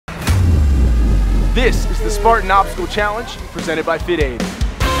This is the Spartan Obstacle Challenge presented by FitAID.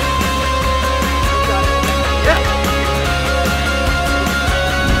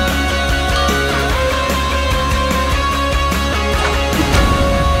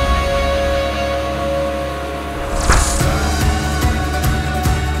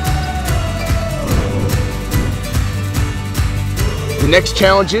 The next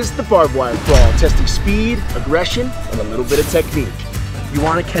challenge is the Barbed Wire Crawl, testing speed, aggression, and a little bit of technique. You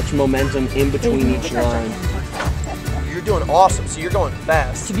want to catch momentum in between each line. You're doing awesome, so you're going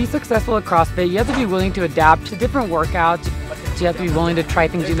fast. To be successful at CrossFit, you have to be willing to adapt to different workouts. You have to be willing to try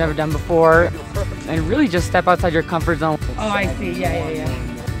things you've never done before, and really just step outside your comfort zone. Oh, I see, yeah.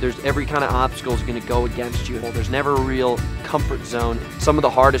 There's every kind of obstacle is going to go against you. There's never a real comfort zone. Some of the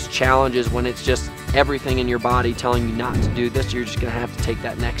hardest challenges when it's just everything in your body telling you not to do this, you're just going to have to take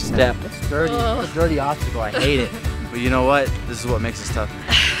that next step. It's dirty. It's a dirty obstacle. I hate it. But you know what? This is what makes us tough.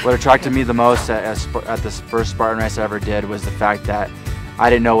 What attracted me the most at this first Spartan race I ever did was the fact that I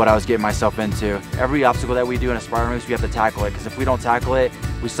didn't know what I was getting myself into. Every obstacle that we do in a Spartan race, we have to tackle it, because if we don't tackle it,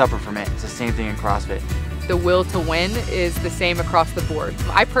 we suffer from it. It's the same thing in CrossFit. The will to win is the same across the board.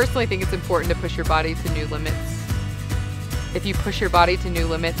 I personally think it's important to push your body to new limits. If you push your body to new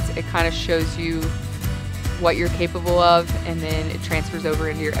limits, it kind of shows you what you're capable of, and then it transfers over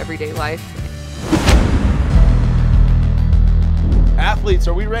into your everyday life. Athletes,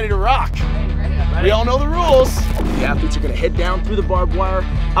 are we ready to rock? We all know the rules. The athletes are going to head down through the barbed wire,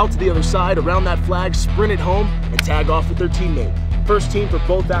 out to the other side, around that flag, sprint it home, and tag off with their teammate. First team for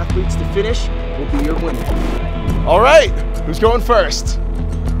both athletes to finish will be your winner. All right, who's going first?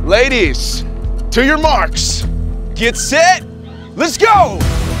 Ladies, to your marks. Get set, let's go!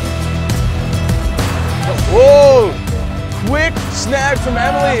 Whoa, quick snag from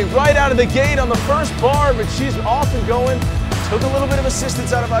Emily right out of the gate on the first bar, but she's off and going. Took a little bit of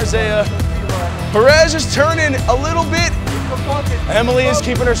assistance out of Isaiah. Perez is turning a little bit. Emily is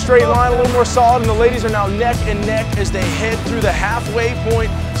keeping her straight line a little more solid, and the ladies are now neck and neck as they head through the halfway point,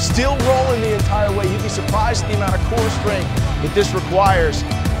 still rolling the entire way. You'd be surprised at the amount of core strength that this requires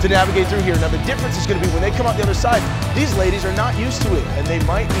to navigate through here. Now the difference is going to be when they come out the other side, these ladies are not used to it, and they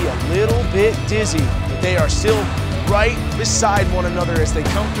might be a little bit dizzy, but they are still right beside one another as they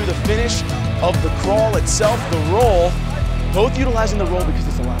come through the finish of the crawl itself, the roll. Both utilizing the roll because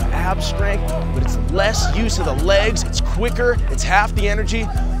it's a lot of ab strength, but it's less use of the legs, it's quicker, it's half the energy.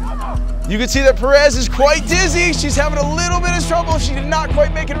 You can see that Perez is quite dizzy. She's having a little bit of trouble. She did not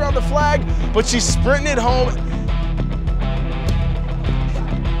quite make it around the flag, but she's sprinting it home.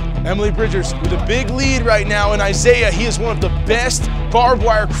 Emily Bridgers with a big lead right now, and Isaiah, he is one of the best barbed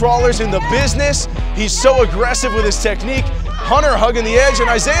wire crawlers in the business. He's so aggressive with his technique. Hunter hugging the edge, and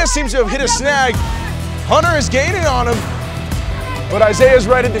Isaiah seems to have hit a snag. Hunter is gaining on him. But Isaiah's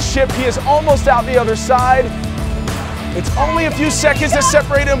righted the ship. He is almost out the other side. It's only a few seconds that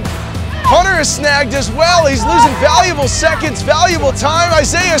separate him. Hunter is snagged as well. He's losing valuable seconds, valuable time.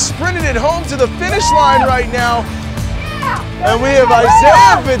 Isaiah sprinted it home to the finish line right now. And we have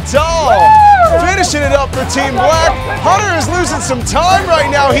Isaiah Vidal finishing it up for Team Black. Hunter is losing some time right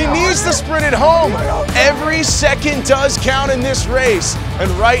now. He needs to sprint it home. Every second does count in this race.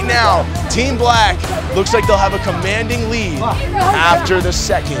 And right now, Team Black looks like they'll have a commanding lead after the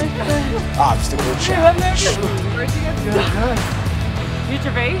second obstacle challenge.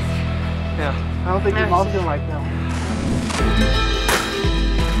 Future face? Yeah. I don't think your mom's gonna like that one.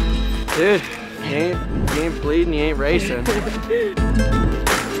 Dude, you ain't bleeding, you ain't racing.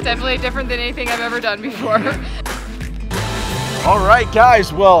 It's definitely different than anything I've ever done before. All right,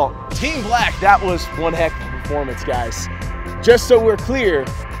 guys. Well, Team Black, that was one heck of a performance, guys. Just so we're clear,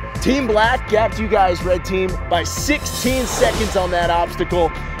 Team Black gapped you guys, Red Team, by 16 seconds on that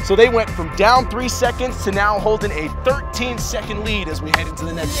obstacle. So they went from down 3 seconds to now holding a 13-second lead as we head into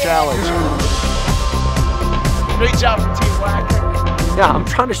the next challenge. Great job from Team Black. Yeah, I'm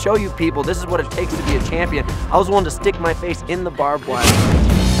trying to show you people, this is what it takes to be a champion. I was willing to stick my face in the barbed wire.